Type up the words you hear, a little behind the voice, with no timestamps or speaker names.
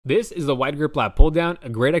This is the wide grip lat pull down, a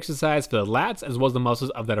great exercise for the lats as well as the muscles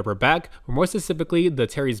of that upper back, or more specifically the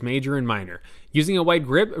teres major and minor. Using a wide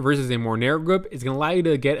grip versus a more narrow grip is going to allow you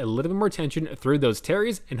to get a little bit more tension through those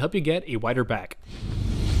teres and help you get a wider back.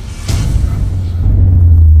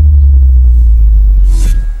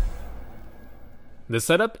 The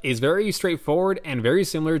setup is very straightforward and very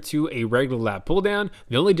similar to a regular lat pull down.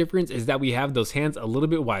 The only difference is that we have those hands a little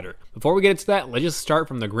bit wider. Before we get into that, let's just start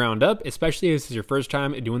from the ground up, especially if this is your first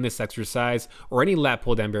time doing this exercise or any lat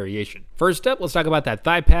pull down variation. First up, let's talk about that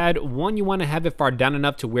thigh pad. One, you want to have it far down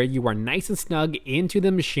enough to where you are nice and snug into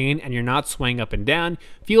the machine and you're not swaying up and down.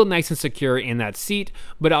 Feel nice and secure in that seat,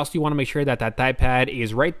 but also you want to make sure that that thigh pad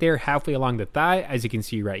is right there halfway along the thigh, as you can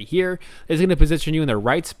see right here. It's going to position you in the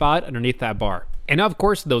right spot underneath that bar. And now, of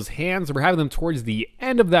course, those hands, we're having them towards the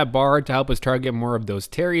end of that bar to help us target more of those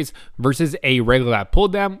teres versus a regular lat pull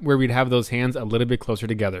down where we'd have those hands a little bit closer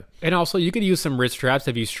together. And also, you could use some wrist straps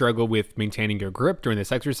if you struggle with maintaining your grip during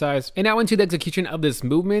this exercise. And now into the execution of this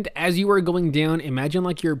movement, as you are going down, imagine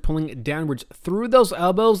like you're pulling downwards through those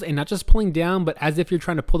elbows and not just pulling down, but as if you're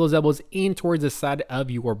trying to pull those elbows in towards the side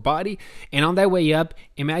of your body. And on that way up,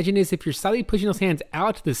 imagine as if you're slightly pushing those hands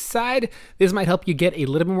out to the side. This might help you get a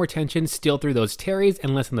little bit more tension still through those teres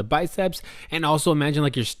and less in the biceps. And also imagine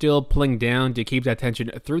like you're still pulling down to keep that tension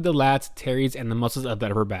through the lats, teres, and the muscles of that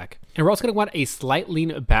upper back. And we're also going to want a slight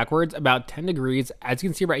lean backwards, about 10 degrees. As you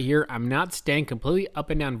can see right here, I'm not staying completely up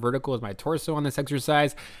and down vertical with my torso on this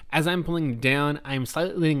exercise. As I'm pulling down, I'm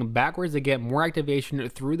slightly leaning backwards to get more activation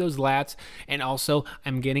through those lats. And also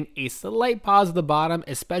I'm getting a slight pause at the bottom,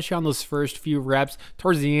 especially on those first few reps.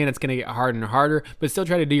 Towards the end, it's going to get harder and harder, but still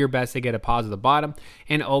try to do your best to get a pause at the bottom.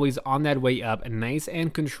 And always on that way up, nice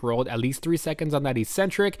and controlled, at least 3 seconds on that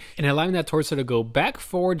eccentric, and allowing that torso to go back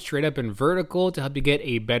forward, straight up and vertical to help you get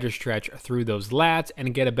a better stretch through those lats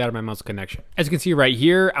and get a better muscle connection. As you can see right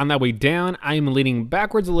here, on that way down, I'm leaning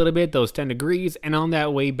backwards a little bit, those 10 degrees, and on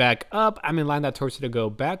that way back up, I'm allowing that torso to go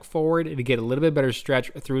back forward to get a little bit better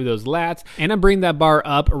stretch through those lats, and I'm bringing that bar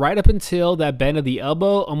up right up until that bend of the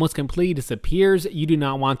elbow almost completely disappears. You do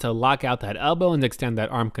not want to lock out that elbow and extend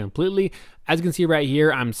that arm completely. As you can see right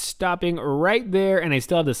here, I'm stopping right there and I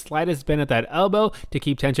still have the slightest bend at that elbow to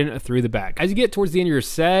keep tension through the back. As you get towards the end of your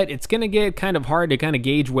set, it's going to get kind of hard to kind of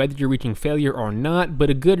gauge whether you're reaching failure or not, but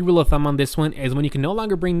a good rule of thumb on this one is when you can no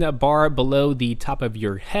longer bring that bar below the top of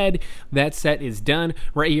your head, that set is done.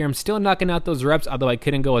 Right here, I'm still knocking out those reps, although I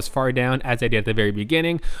couldn't go as far down as I did at the very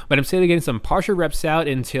beginning, but I'm still getting some partial reps out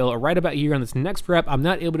until right about here on this next rep, I'm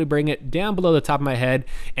not able to bring it down below the top of my head,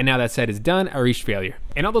 and now that set is done, I reached failure.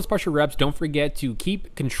 And all those partial reps, don't forget to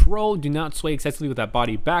keep control, do not sway excessively with that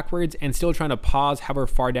body backwards, and still trying to pause however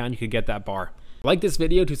far down you could get that bar. Like this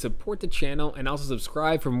video to support the channel and also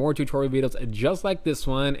subscribe for more tutorial videos just like this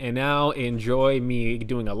one. And now enjoy me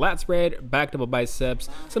doing a lat spread, back double biceps,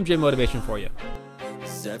 some gym motivation for you.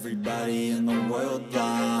 Is everybody in the world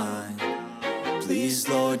blind? Please,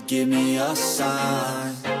 Lord, give me a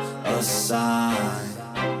sign, a sign.